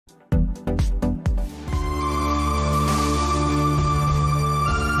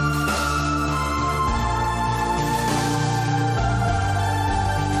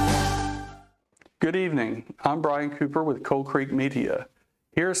Good evening. I'm Brian Cooper with Coal Creek Media.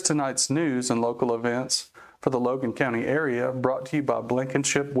 Here's tonight's news and local events for the Logan County area, brought to you by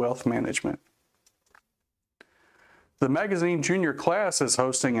Blankenship Wealth Management. The magazine junior class is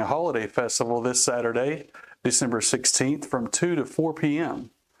hosting a holiday festival this Saturday, December 16th from 2 to 4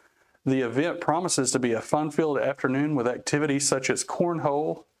 p.m. The event promises to be a fun-filled afternoon with activities such as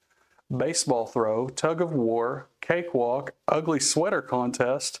cornhole, baseball throw, tug of war, cakewalk, ugly sweater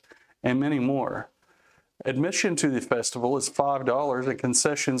contest, and many more. Admission to the festival is $5 and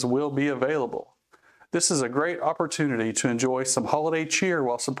concessions will be available. This is a great opportunity to enjoy some holiday cheer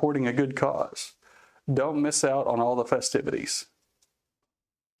while supporting a good cause. Don't miss out on all the festivities.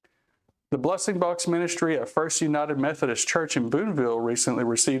 The Blessing Box Ministry at First United Methodist Church in Booneville recently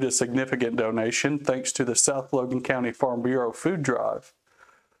received a significant donation thanks to the South Logan County Farm Bureau Food Drive.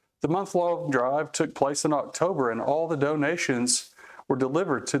 The month-long drive took place in October and all the donations were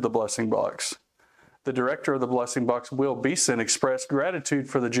delivered to the Blessing Box. The director of the Blessing Box, Will Beeson, expressed gratitude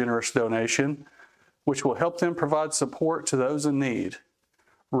for the generous donation, which will help them provide support to those in need.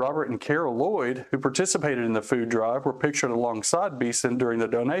 Robert and Carol Lloyd, who participated in the food drive, were pictured alongside Beeson during the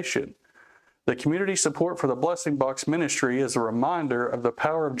donation. The community support for the Blessing Box Ministry is a reminder of the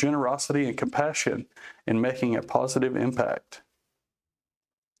power of generosity and compassion in making a positive impact.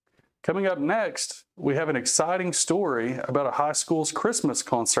 Coming up next, we have an exciting story about a high school's Christmas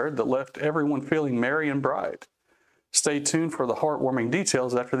concert that left everyone feeling merry and bright. Stay tuned for the heartwarming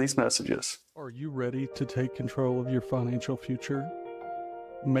details after these messages. Are you ready to take control of your financial future?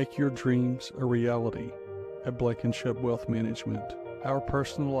 Make your dreams a reality at Blankenship Wealth Management. Our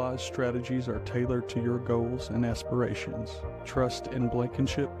personalized strategies are tailored to your goals and aspirations. Trust in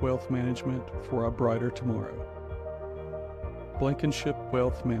Blankenship Wealth Management for a brighter tomorrow. Blankenship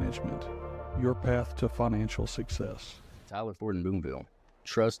Wealth Management, your path to financial success. Tyler Ford in Booneville.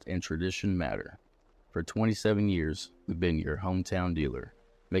 Trust and tradition matter. For 27 years, we've been your hometown dealer,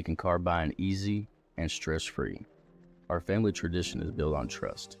 making car buying easy and stress-free. Our family tradition is built on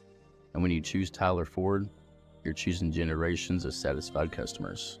trust. And when you choose Tyler Ford, you're choosing generations of satisfied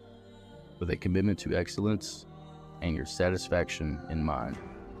customers. With a commitment to excellence and your satisfaction in mind,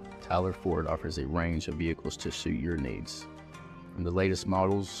 Tyler Ford offers a range of vehicles to suit your needs. From the latest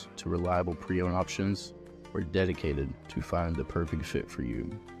models to reliable pre-owned options, we're dedicated to finding the perfect fit for you.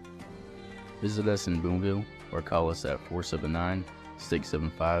 Visit us in Booneville or call us at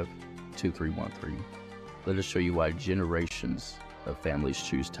 479-675-2313. Let us show you why generations of families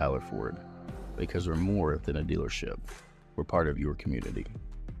choose Tyler Ford. Because we're more than a dealership. We're part of your community.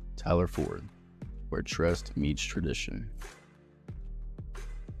 Tyler Ford, where trust meets tradition.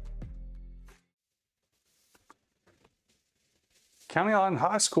 County Line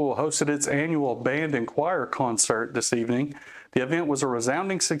High School hosted its annual band and choir concert this evening. The event was a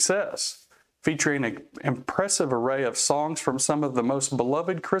resounding success, featuring an impressive array of songs from some of the most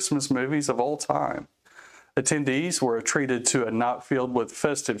beloved Christmas movies of all time. Attendees were treated to a night filled with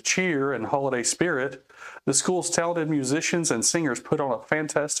festive cheer and holiday spirit. The school's talented musicians and singers put on a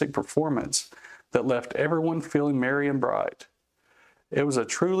fantastic performance that left everyone feeling merry and bright. It was a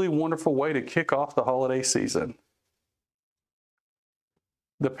truly wonderful way to kick off the holiday season.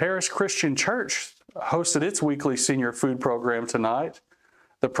 The Parish Christian Church hosted its weekly senior food program tonight.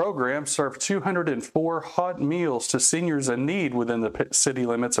 The program served 204 hot meals to seniors in need within the city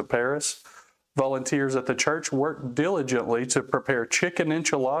limits of Paris. Volunteers at the church worked diligently to prepare chicken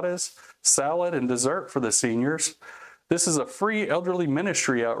enchiladas, salad, and dessert for the seniors. This is a free elderly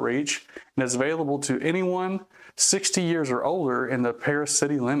ministry outreach and is available to anyone 60 years or older in the Paris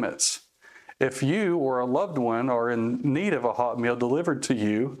city limits. If you or a loved one are in need of a hot meal delivered to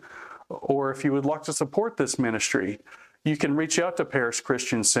you, or if you would like to support this ministry, you can reach out to Parish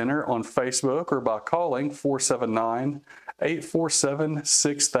Christian Center on Facebook or by calling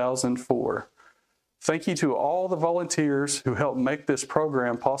 479-847-6004. Thank you to all the volunteers who help make this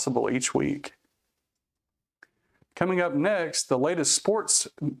program possible each week. Coming up next, the latest sports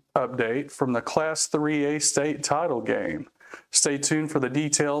update from the Class 3A state title game. Stay tuned for the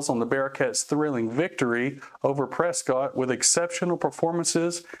details on the Bearcats' thrilling victory over Prescott with exceptional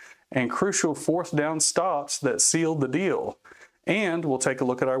performances and crucial fourth down stops that sealed the deal. And we'll take a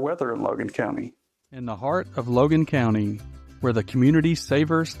look at our weather in Logan County. In the heart of Logan County, where the community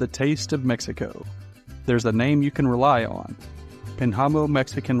savors the taste of Mexico, there's a name you can rely on: Penjamo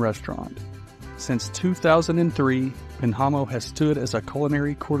Mexican Restaurant. Since 2003, Penjamo has stood as a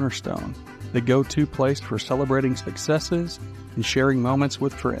culinary cornerstone, the go-to place for celebrating successes and sharing moments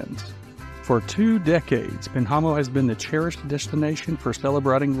with friends. For 2 decades, Penjamo has been the cherished destination for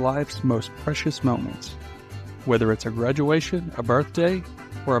celebrating life's most precious moments. Whether it's a graduation, a birthday,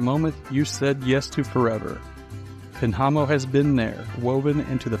 or a moment you said yes to forever. Penhamo has been there, woven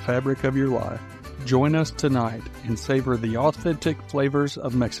into the fabric of your life. Join us tonight and savor the authentic flavors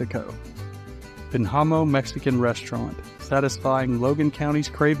of Mexico. Penhamo Mexican Restaurant, satisfying Logan County's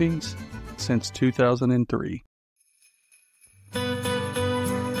cravings since 2003.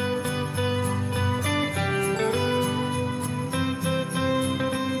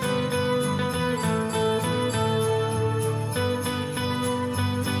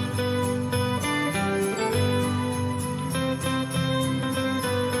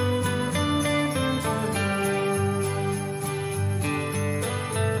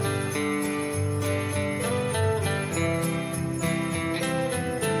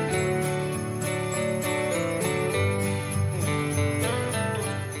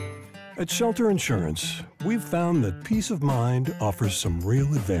 At Shelter Insurance, we've found that peace of mind offers some real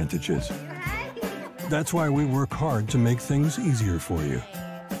advantages. That's why we work hard to make things easier for you.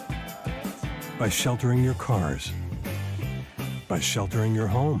 By sheltering your cars. By sheltering your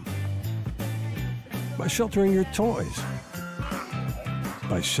home. By sheltering your toys.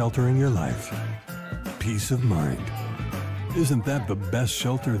 By sheltering your life. Peace of mind. Isn't that the best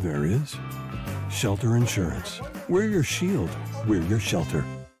shelter there is? Shelter Insurance. We're your shield. We're your shelter.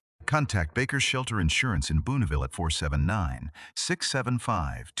 Contact Baker's Shelter Insurance in Booneville at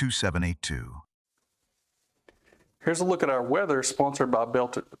 479-675-2782. Here's a look at our weather, sponsored by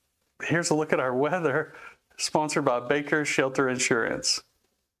Baker's Shelter Insurance.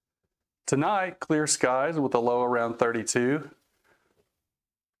 Tonight, clear skies with a low around 32.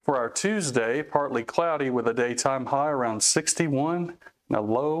 For our Tuesday, partly cloudy with a daytime high around 61 and a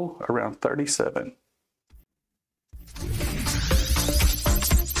low around 37.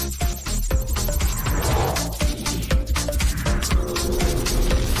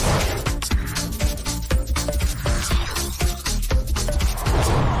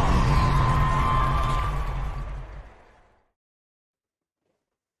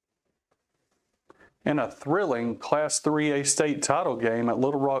 In a thrilling Class 3A state title game at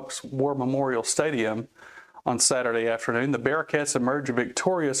Little Rock's War Memorial Stadium on Saturday afternoon, the Bearcats emerged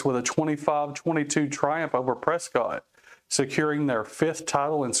victorious with a 25-22 triumph over Prescott, securing their 5th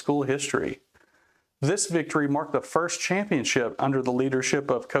title in school history. This victory marked the first championship under the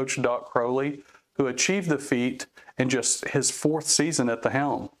leadership of Coach Doc Crowley, who achieved the feat in just his 4th season at the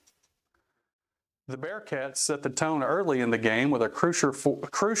helm. The Bearcats set the tone early in the game with a crucial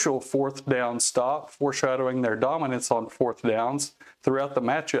 4th down stop, foreshadowing their dominance on 4th downs throughout the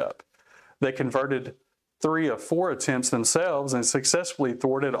matchup. They converted 3 of 4 attempts themselves and successfully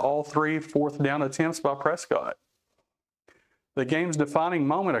thwarted all 3 4th down attempts by Prescott. The game's defining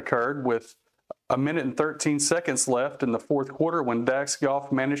moment occurred with a minute and 13 seconds left in the 4th quarter when Dax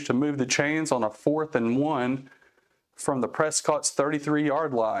Goff managed to move the chains on a 4th and 1 from the Prescott's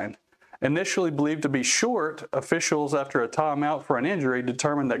 33-yard line. Initially believed to be short, officials, after a timeout for an injury,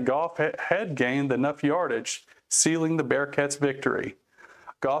 determined that Goff had gained enough yardage, sealing the Bearcats' victory.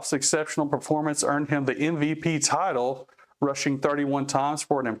 Goff's exceptional performance earned him the MVP title, rushing 31 times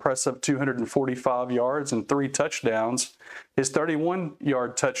for an impressive 245 yards and 3 touchdowns. His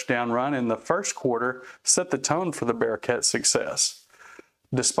 31-yard touchdown run in the first quarter set the tone for the Bearcats' success.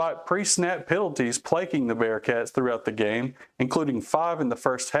 Despite pre-snap penalties plaguing the Bearcats throughout the game, including 5 in the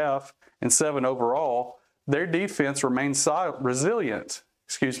first half and 7 overall, their defense remained resilient.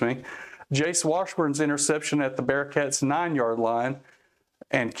 Jace Washburn's interception at the Bearcats' 9-yard line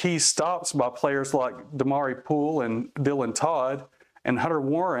and key stops by players like Damari Poole and Dylan Todd and Hunter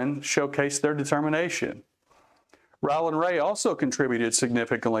Warren showcased their determination. Rylan Ray also contributed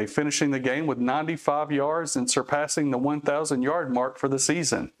significantly, finishing the game with 95 yards and surpassing the 1,000-yard mark for the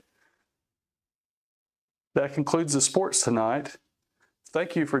season. That concludes the sports tonight.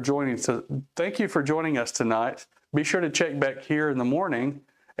 Thank you for joining us tonight. Be sure to check back here in the morning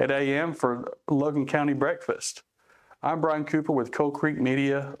at AM for Logan County Breakfast. I'm Brian Cooper with Coal Creek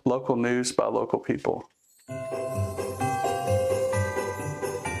Media, local news by local people.